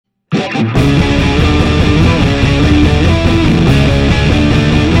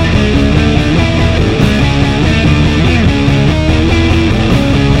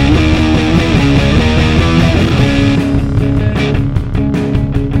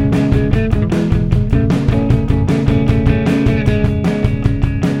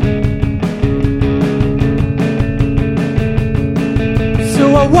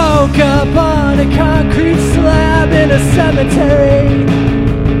a concrete slab in a cemetery.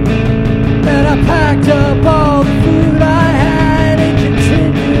 And I packed up all the food I had and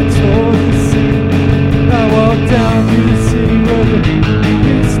continued toward the sea. I walked down through the city where the people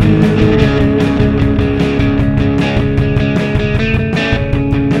used to live.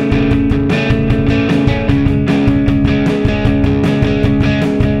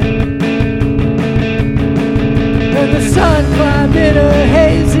 And the sun climbed in a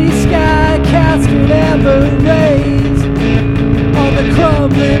hazy sky, casting amber rays on the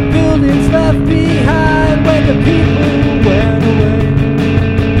crumbling buildings left behind when the people went away.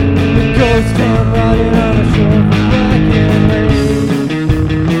 The ghost town rotting on the shore of black and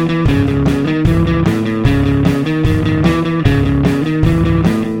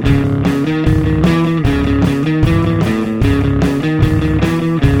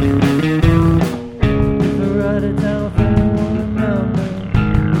if I write it down for anyone to remember,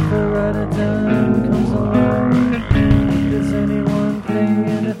 if I write it down anyone comes along, is anyone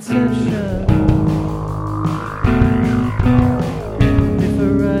paying attention? If I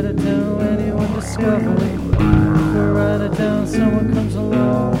write it down, anyone discover? If I write it down, someone comes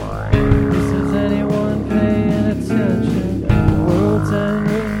along. Is anyone paying attention? The world's end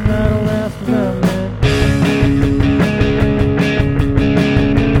written out a last remnant.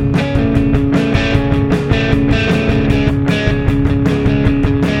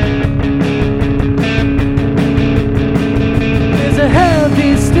 There's a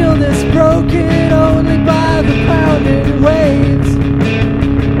heavy stillness broken only by the pounding waves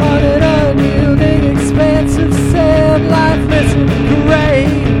on an unyielding expanse of sand, lifeless and gray.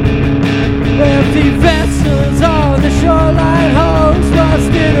 Empty vessels on the shoreline, homes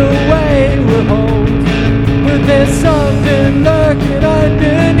rusted away with holes. But there's something lurking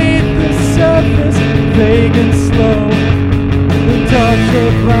underneath the surface, vague and slow. The dark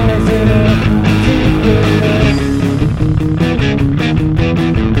shape rising up deeper low.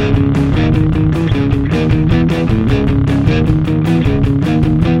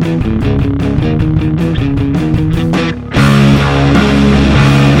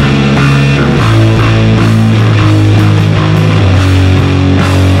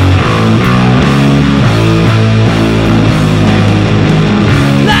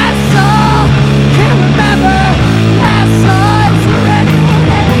 Last song, can't remember. Last song, is there anyone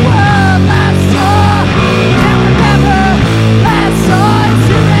in the world? Last song, can't remember. Last song, is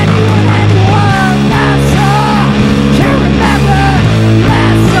there anyone in the world? Last song, can't remember.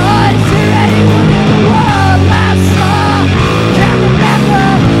 Last song, is there anyone in the world? Last song, can't remember.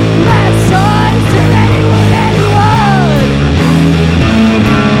 Last song, is there anyone in the world?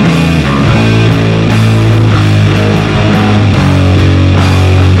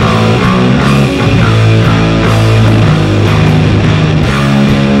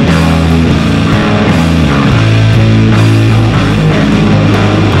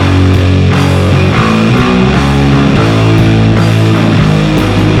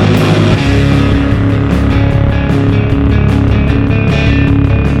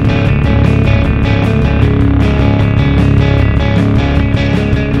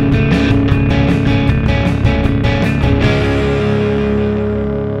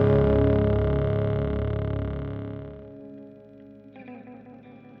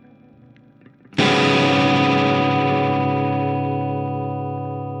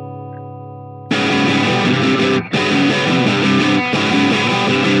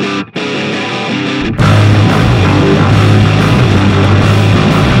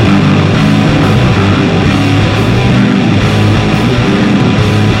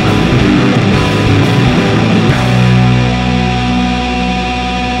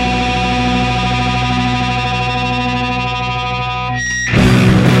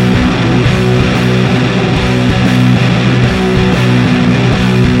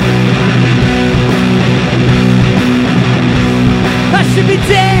 I should be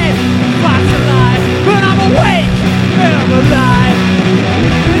dead, lots of lies, but I'm awake and I'm alive.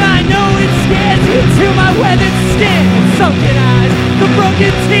 And I know it scares you to my weathered skin and sunken eyes, the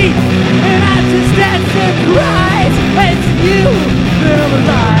broken teeth, and I just dance and cries. It's you that I'm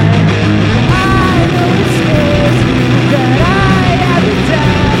alive. I know it scares you that I haven't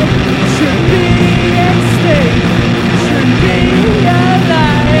died. Should be extinct, should be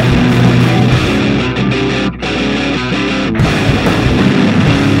alive.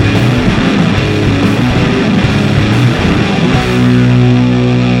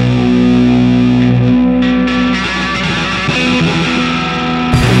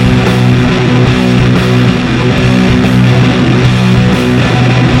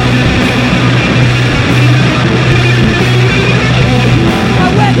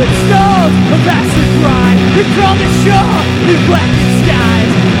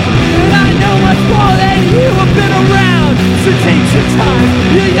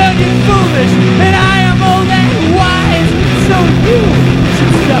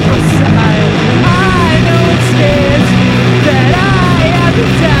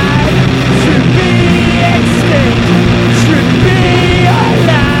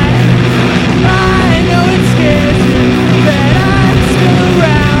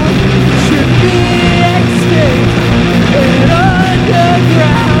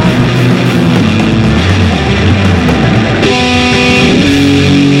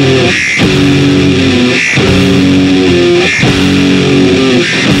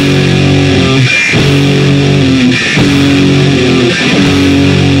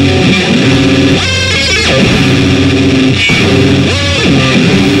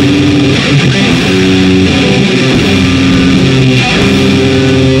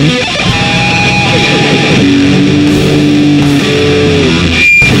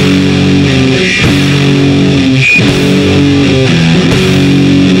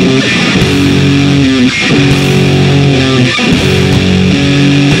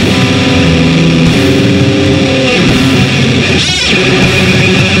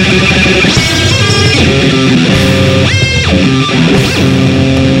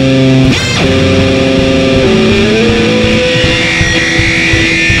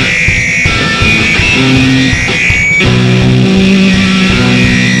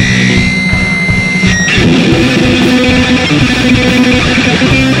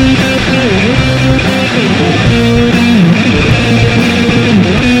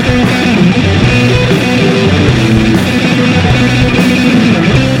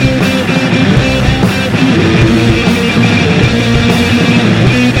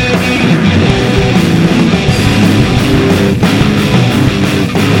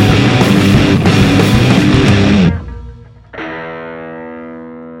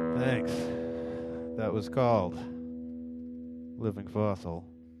 Thanks. That was called Living Fossil.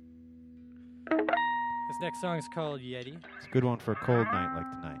 This next song is called Yeti. It's a good one for a cold night like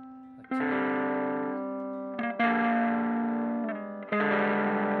tonight.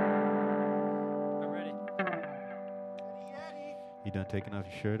 I'm ready. You done taking off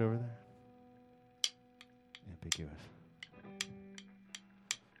your shirt over there? Ambiguous.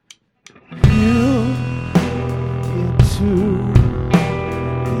 You into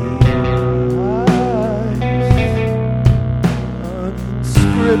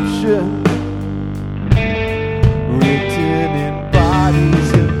inscription written in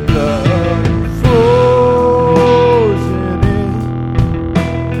bodies and blood, frozen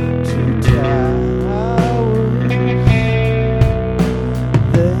into towers,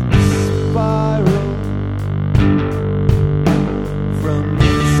 then spiral from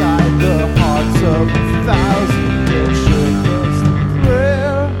inside the hearts of a thousand dead shepherds. The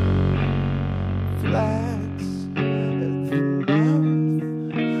prayer flags at the mouth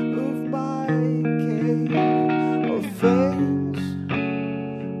of my cave, or veins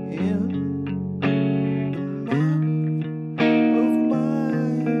in the mouth of my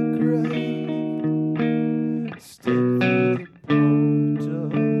grave. Step through the portal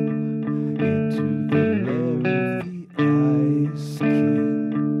into the lair of the Ice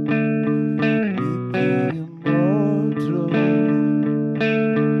King. Meet the immortal,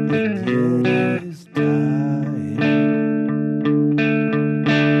 and yet is dying.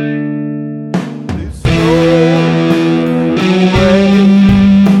 There's no way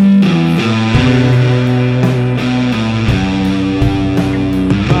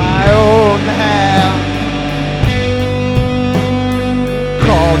my own hand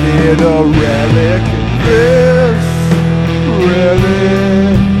called it a relic. This relic.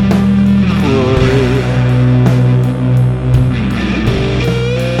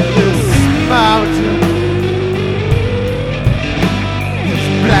 This mountain is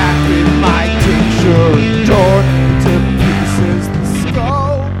black with my tincture, torn to pieces. The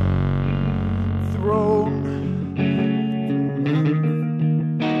skull thrown.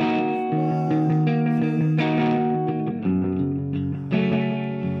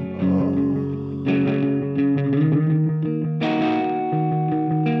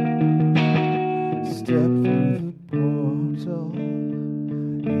 Step through the portal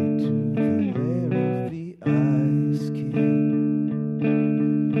into the lair of the Ice King.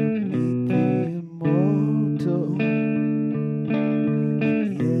 Meet the immortal, and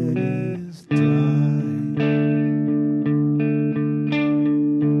yet is dying.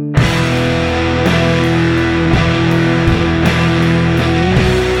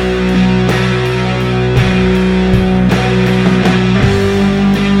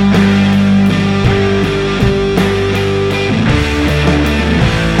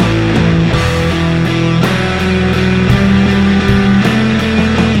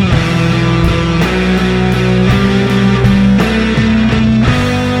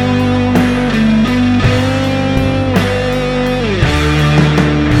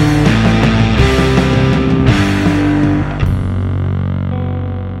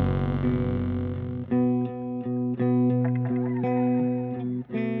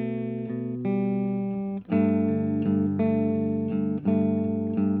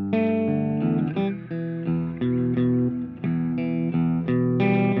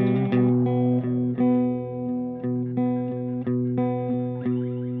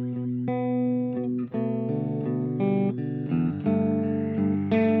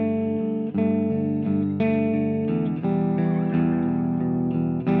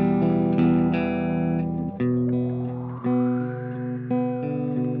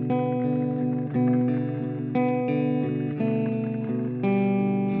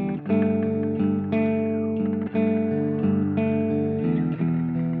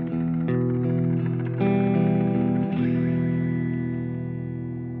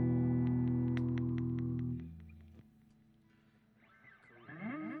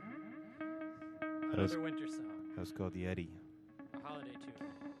 Another winter song. That was called Yeti. A holiday tune.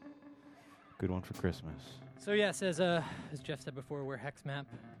 Good one for Christmas. So yes, as Jeff said before, we're HexMap.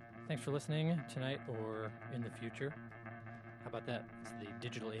 Thanks for listening tonight or in the future. How about that? It's the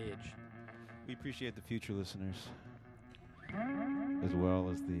digital age. We appreciate the future listeners, as well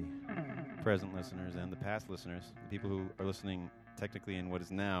as the present listeners and the past listeners. The people who are listening technically in what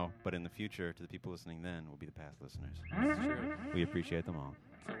is now, but in the future, to the people listening then, will be the past listeners. That's true. We appreciate them all.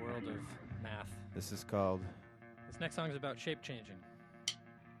 It's a world of math. This is called... This next song is about shape changing.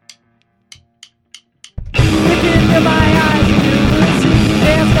 Look into my eyes and you will see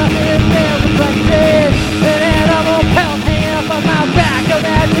there's nothing there but an animal pelt hanging up on my back.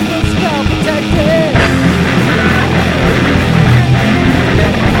 Imagine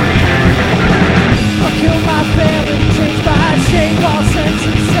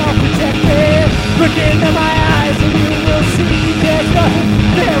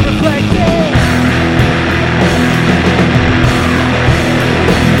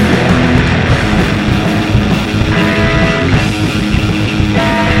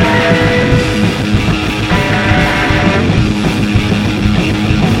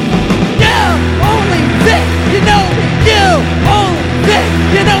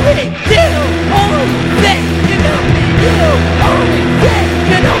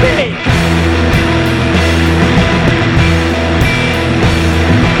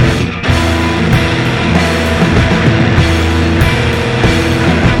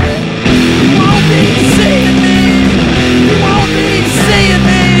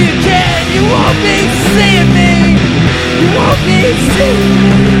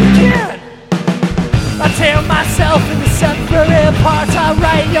again. I tear myself into separate parts. I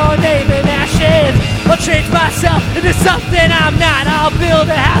write your name in ashes. I'll change myself into something I'm not. I'll build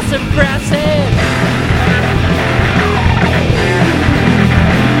a house of grasses.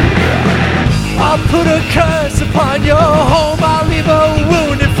 I'll put a curse upon your home. I'll leave a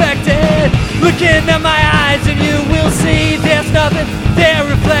wound infected. Look into my eyes and you will see there's nothing there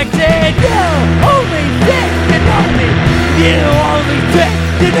reflected. You only think you know me. You only think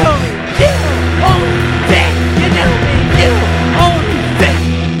you know me. You only think you know me. You only think.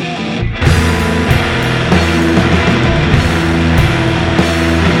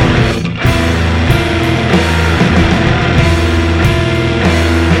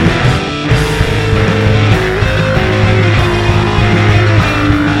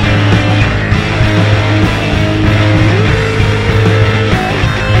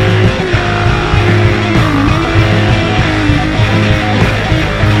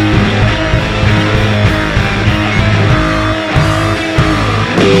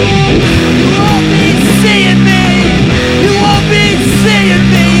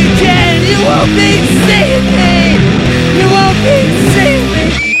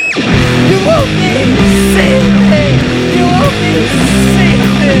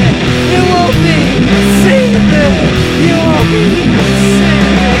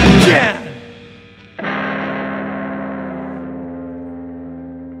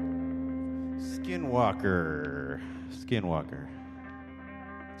 Skinwalker.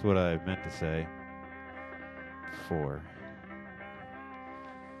 That's what I meant to say before.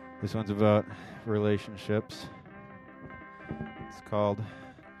 This one's about relationships. It's called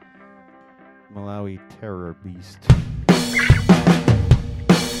Malawi Terror Beast.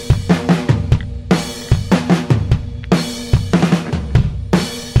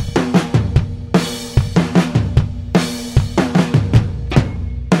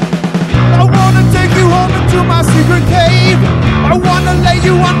 My secret cave, I wanna lay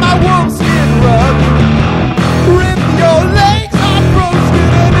you on my warm skin rug. Rip your legs off,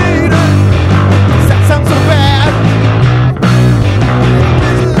 roasted and eaten. Does that sound so bad?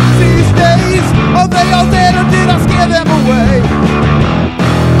 These days, are they all dead or did I scare them away?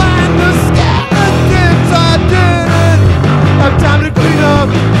 Mind the skeletons, I didn't have time to clean up.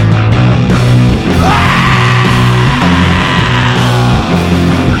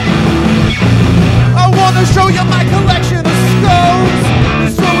 To show you my collection of skulls.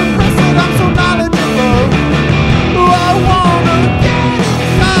 It's so impressive, I'm so knowledgeable. I wanna get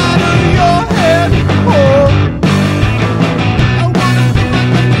inside of your head. Oh, I wanna think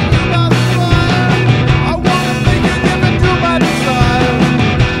like a thing about fire. I wanna think you give it to my desire.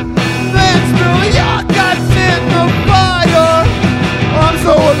 Then spill your guts in the fire. I'm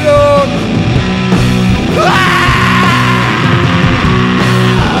so alone.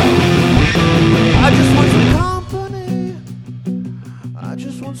 I just want some company. I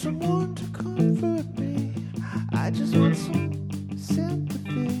just want someone to comfort me. I just want some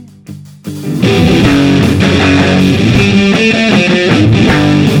sympathy.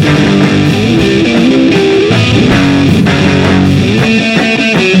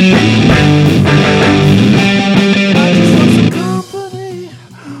 I just want some company.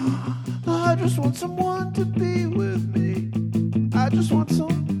 I just want someone to be with me. I just want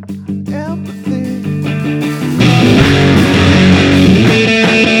some empathy.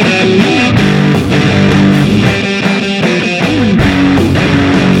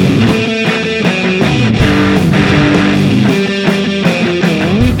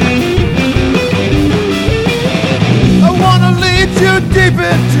 I wanna lead you deep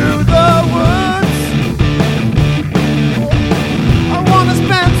into the woods. I wanna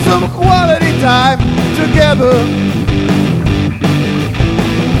spend some quality time together.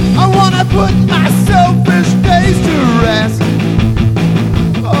 I wanna put my selfish days to rest.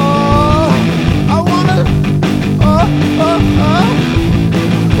 Oh, I wanna,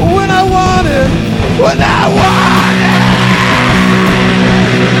 when I want it, when I want it.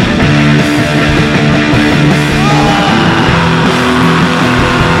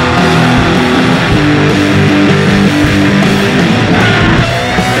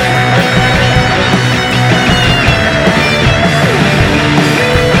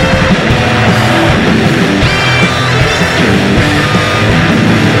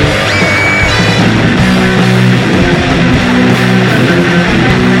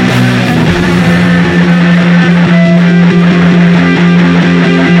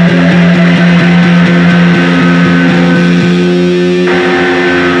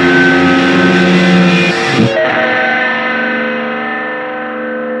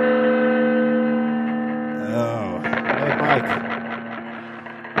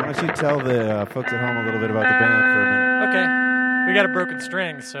 Why don't you tell the folks at home a little bit about the band for a minute? Okay. We got a broken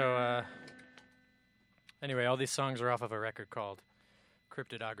string, so anyway, all these songs are off of a record called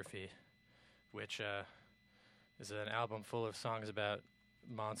Cryptidography, which is an album full of songs about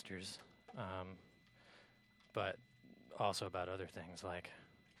monsters, but also about other things like,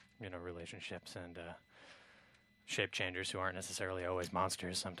 relationships and shape changers who aren't necessarily always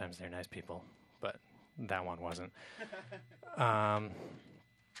monsters. Sometimes they're nice people, but that one wasn't.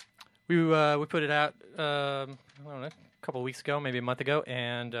 We put it out, I don't know, a couple weeks ago, maybe a month ago,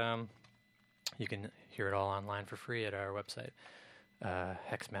 and you can hear it all online for free at our website,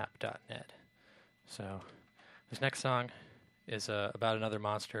 hexmap.net. So this next song is about another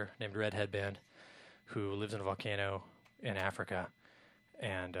monster named Red Headband who lives in a volcano in Africa.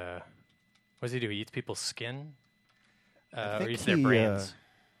 And what does he do? He eats people's skin? Or eats their brains?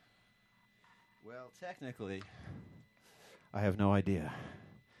 Well, technically, I have no idea.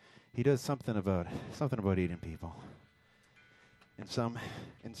 He does something about eating people. In some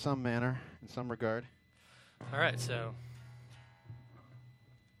manner, in some regard. All right, so...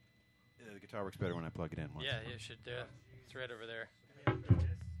 The guitar works better when I plug it in. Yeah, you should. It's right over there.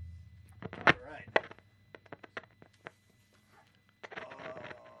 All right.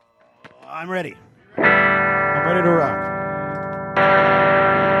 I'm ready. I'm ready to rock.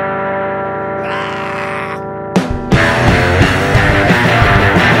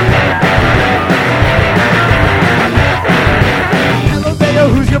 Elevator,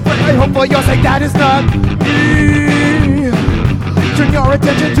 who's your friend? I hope for your sake that is not me. Turn your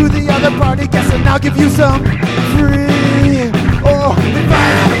attention to the other party guest and I'll give you some free. Oh, if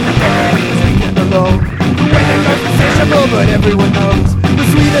I speaking alone, the way the conversation will, but everyone knows the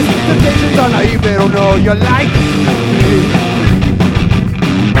sweetest temptations are naive. They don't know you're like me.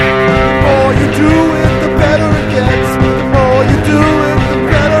 The more you do it, the better it gets. The more you do it, the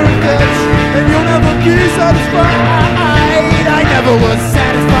better it gets. And you'll never be satisfied. I never was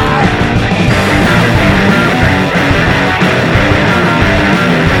satisfied.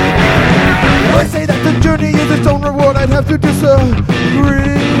 I say that the journey is its own reward, I'd have to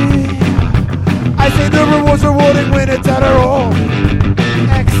disagree. I say the reward's rewarding when it's at our own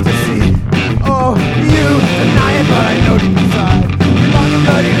ecstasy. Oh, you deny it, but I know deep inside you're on a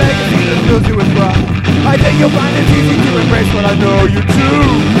bloody legacy that fills you with pride. I think you'll find it easy to embrace what I know you to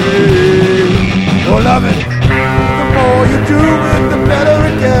be. Oh, love it. The more you do it, the better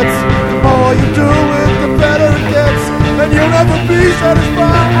it gets. The more you do it, the better it gets. And you'll never be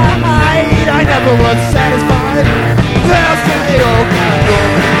satisfied. I never was satisfied. They'll say, oh God, you're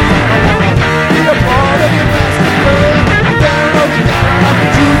be a part of your master plan. They'll know the God of the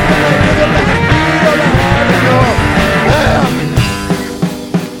truth, and they give the last beat of the heart of your hand.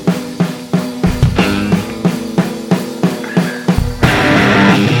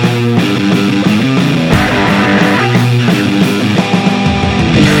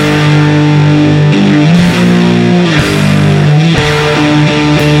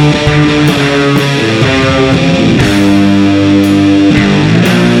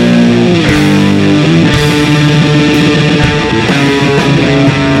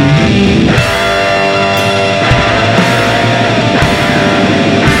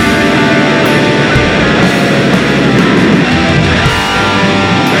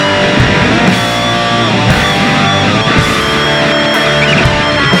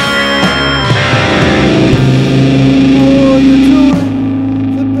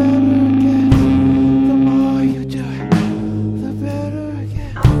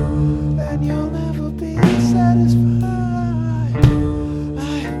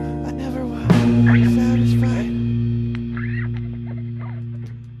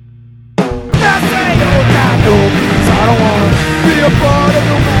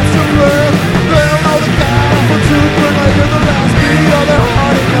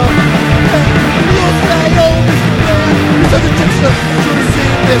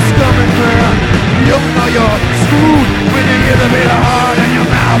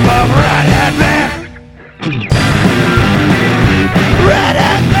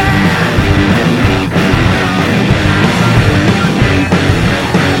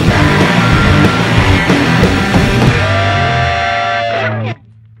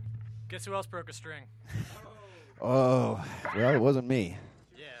 Guess who else broke a string? Oh, well, it wasn't me.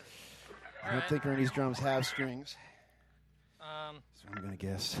 Yeah. I don't think Ernie's drums have strings. So I'm going to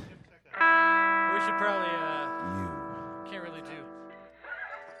guess We should probably, you. can't really do.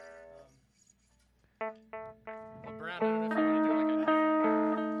 Well, Brown, I don't know if you want to do like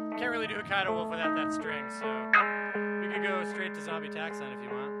a... Can't really do a Kaido Wolf without that string, so we could go straight to Zombie Taxon if you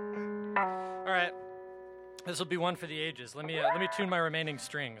want. All right. This will be one for the ages. Let me tune my remaining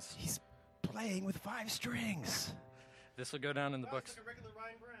strings. He's playing with 5 strings. This will go down in the books.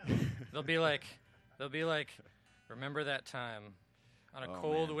 They'll be like, remember that time on a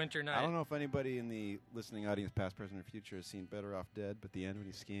cold winter night. I don't know if anybody in the listening audience, past, present, or future, has seen Better Off Dead, but the end when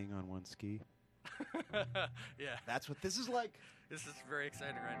he's skiing on one ski. Yeah. That's what this is like. This is very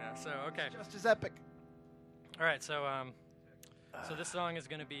exciting right now. So, okay. It's just as epic. All right, so this song is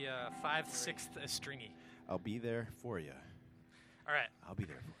going to be 5/6 stringy. I'll be there for you. All right. I'll be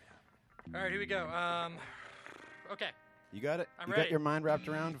there for you. All right, here we go. Okay. You got it? I'm you ready. got your mind wrapped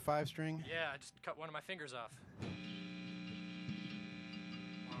around a 5 string? Yeah, I just cut one of my fingers off.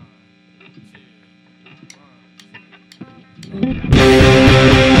 1, 2, 1, 2.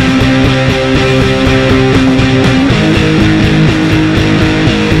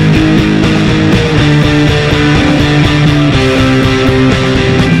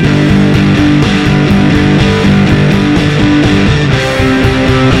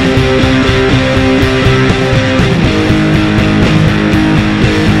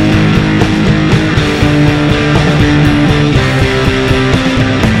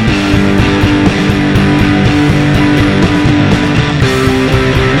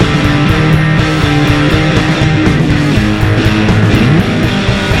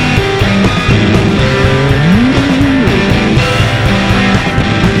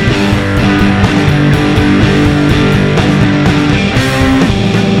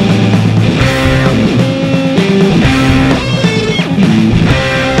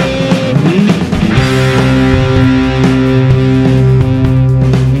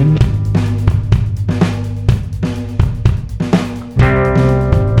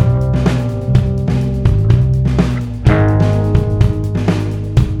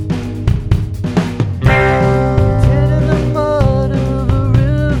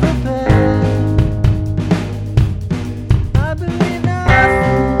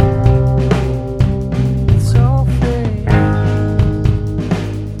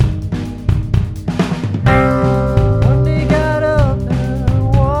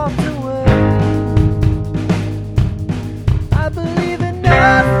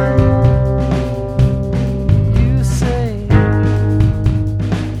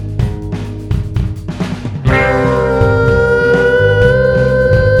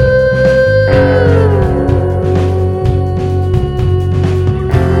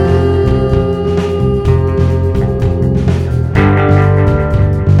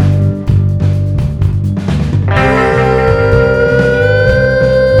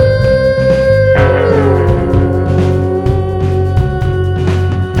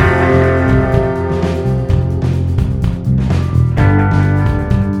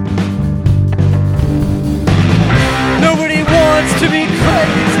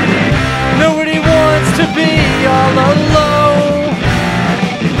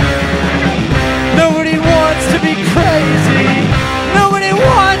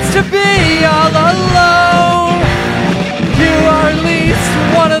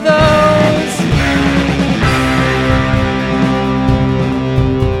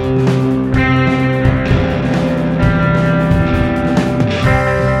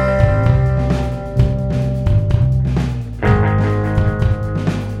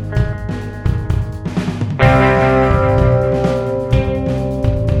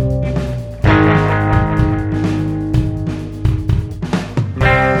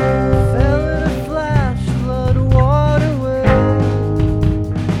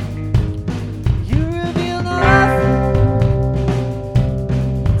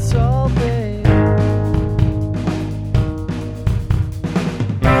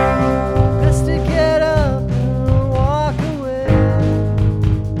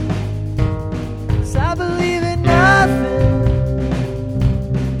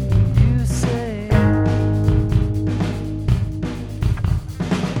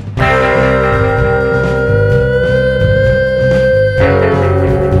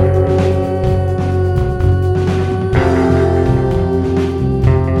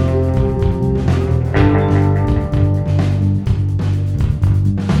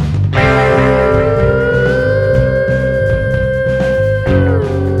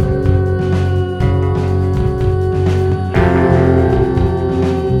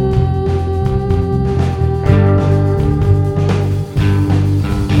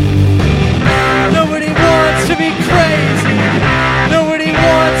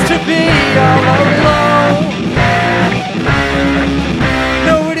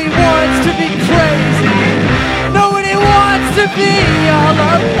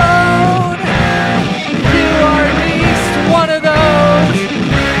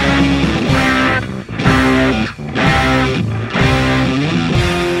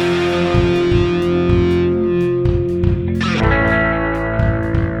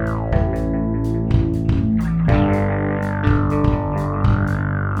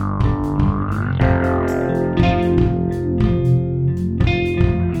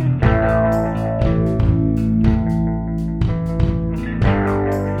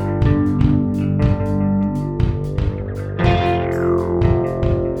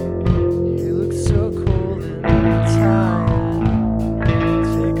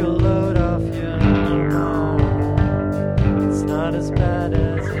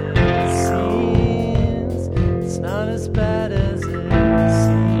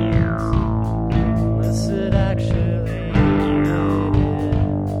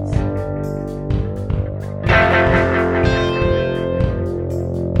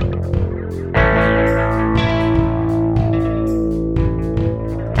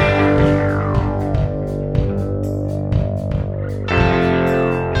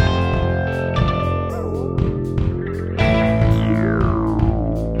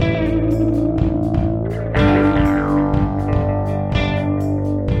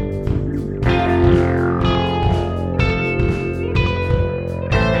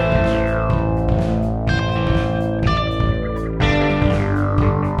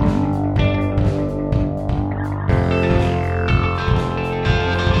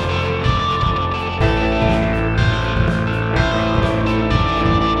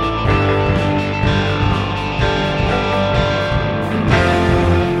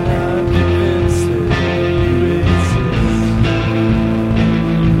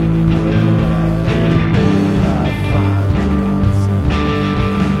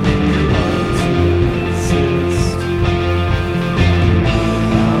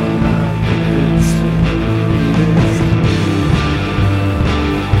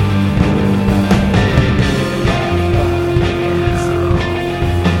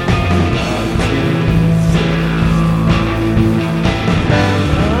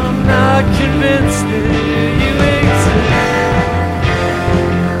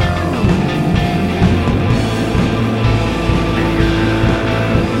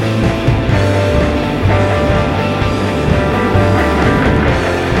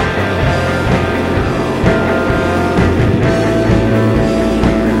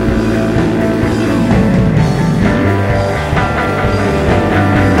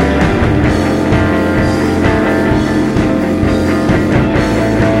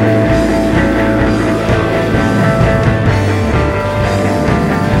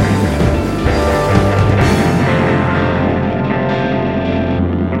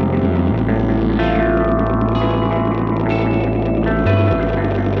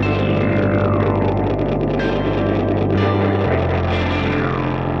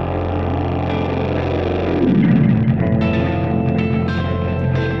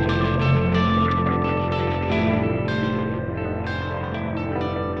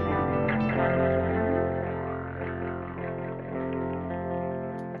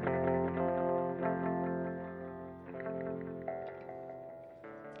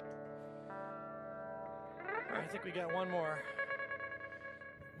 I think we got one more.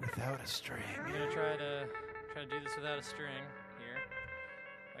 Without a string. I'm gonna try to do this without a string here.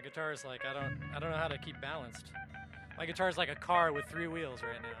 My guitar is like I don't know how to keep balanced. My guitar is like a car with 3 wheels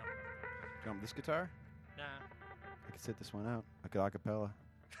right now. Come this guitar? Nah. I could sit this one out. I could acapella.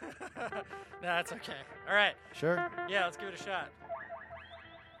 Nah, that's okay. All right. Sure. Yeah, let's give it a shot.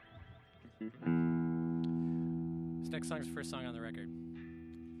 This next song is the first song on the record.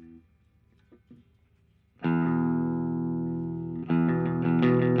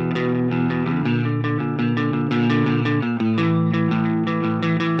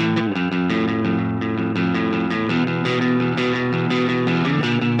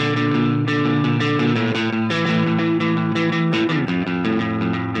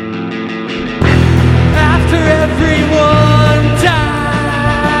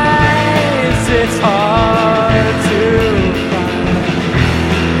 It's hard to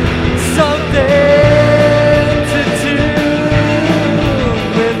find something to do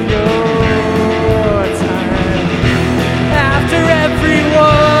with your time. After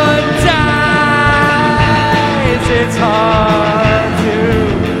everyone dies, it's hard to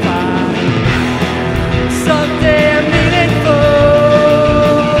find something meaningful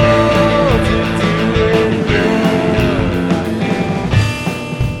to do with your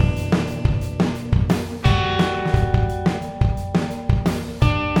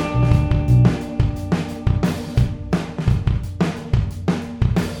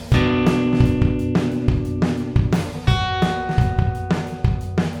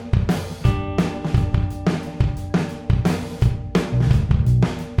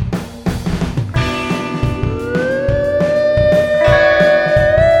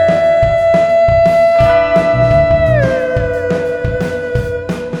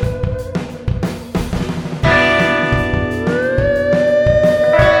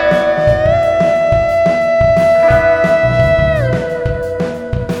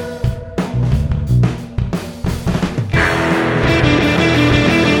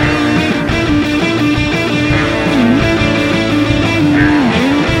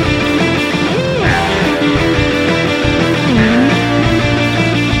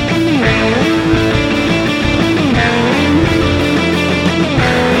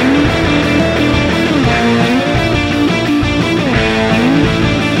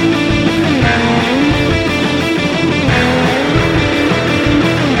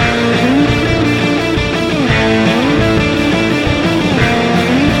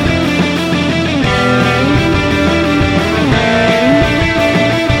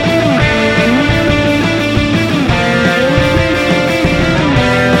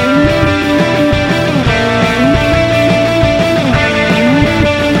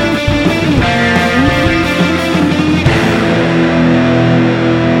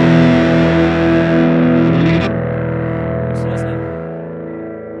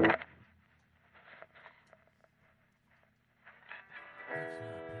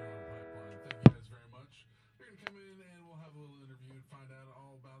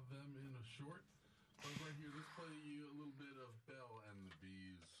Right here, let's play you a little bit of Belle and the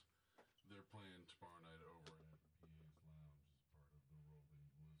Bees. They're playing tomorrow night over